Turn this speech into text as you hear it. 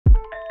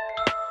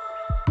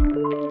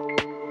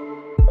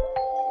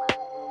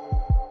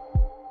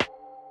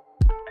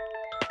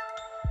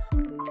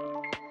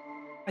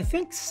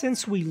think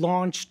since we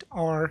launched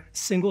our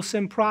single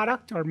SIM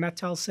product, our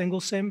Metel single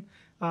SIM,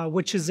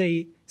 which is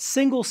a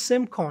single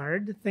SIM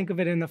card, think of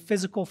it in a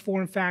physical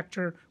form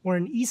factor or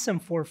an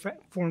eSIM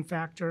form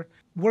factor,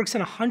 works in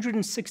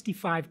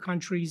 165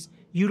 countries,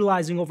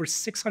 utilizing over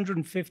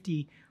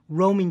 650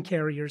 roaming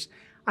carriers.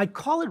 I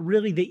call it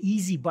really the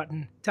easy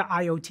button to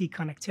IoT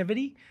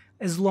connectivity.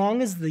 As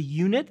long as the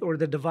unit or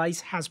the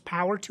device has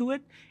power to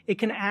it, it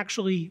can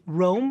actually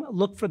roam,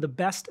 look for the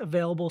best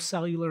available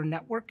cellular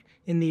network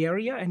in the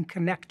area, and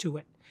connect to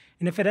it.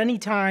 And if at any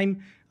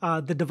time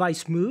the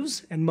device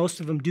moves, and most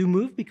of them do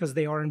move because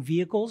they are in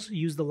vehicles,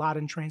 used a lot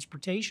in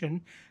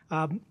transportation,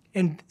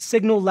 and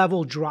signal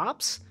level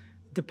drops,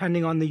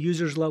 depending on the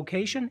user's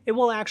location, it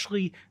will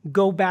actually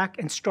go back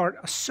and start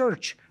a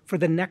search for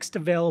the next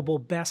available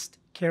best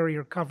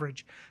carrier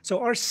coverage.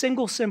 So our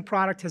single SIM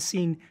product has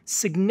seen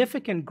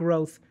significant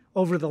growth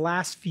over the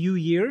last few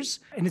years,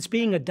 and it's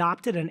being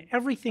adopted in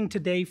everything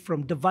today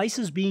from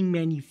devices being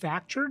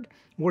manufactured,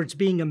 where it's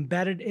being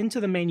embedded into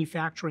the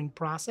manufacturing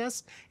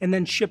process and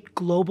then shipped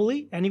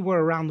globally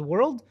anywhere around the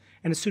world.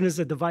 And as soon as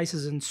the device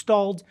is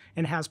installed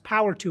and has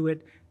power to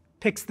it,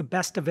 picks the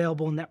best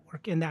available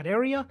network in that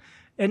area.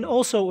 And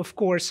also, of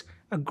course,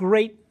 a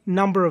great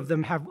number of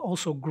them have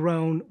also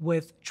grown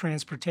with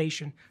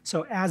transportation.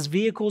 So as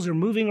vehicles are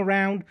moving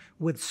around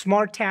with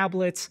smart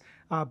tablets,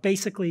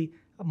 basically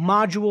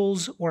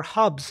modules or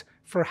hubs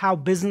for how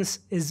business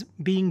is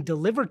being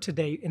delivered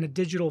today in a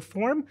digital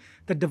form,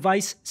 the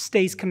device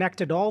stays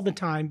connected all the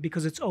time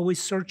because it's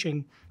always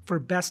searching for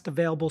best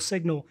available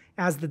signal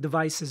as the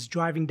device is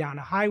driving down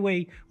a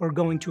highway or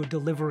going to a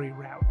delivery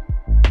route.